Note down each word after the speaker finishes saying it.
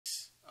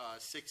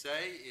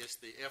6A is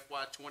the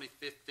FY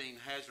 2015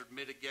 Hazard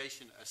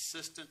Mitigation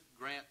Assistant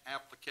Grant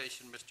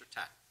Application. Mr.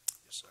 Tack.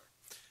 Yes, sir.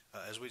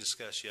 As we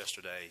discussed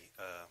yesterday,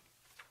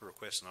 we're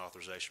requesting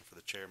authorization for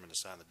the chairman to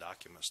sign the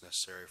documents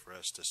necessary for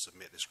us to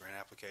submit this grant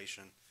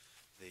application.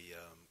 The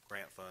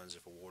grant funds,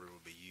 if awarded,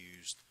 will be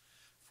used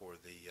for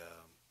the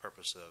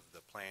purpose of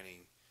the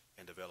planning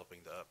and developing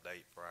the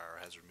update for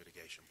our hazard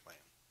mitigation plan.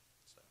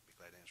 So I'd be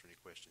glad to answer any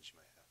questions you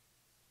may have.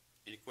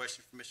 Any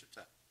questions for Mr.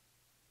 Tack?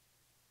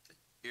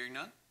 Hearing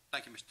none.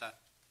 Thank you, Mr. Tack.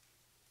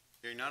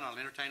 Hearing none, I'll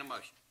entertain a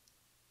motion.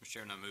 Mr.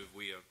 Chairman, I move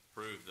we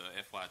approve the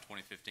FY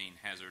 2015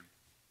 Hazard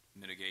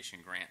Mitigation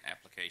Grant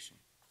application.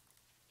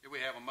 Here we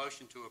have a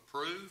motion to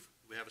approve.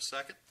 Do we have a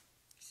second?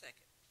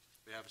 Second.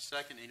 We have a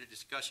second. Any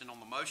discussion on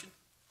the motion?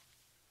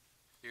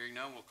 Hearing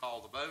none, we'll call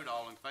the vote.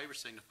 All in favor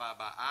signify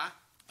by aye.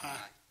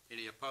 Aye.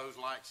 Any opposed,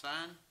 like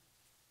sign.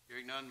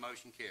 Hearing none,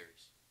 motion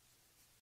carries.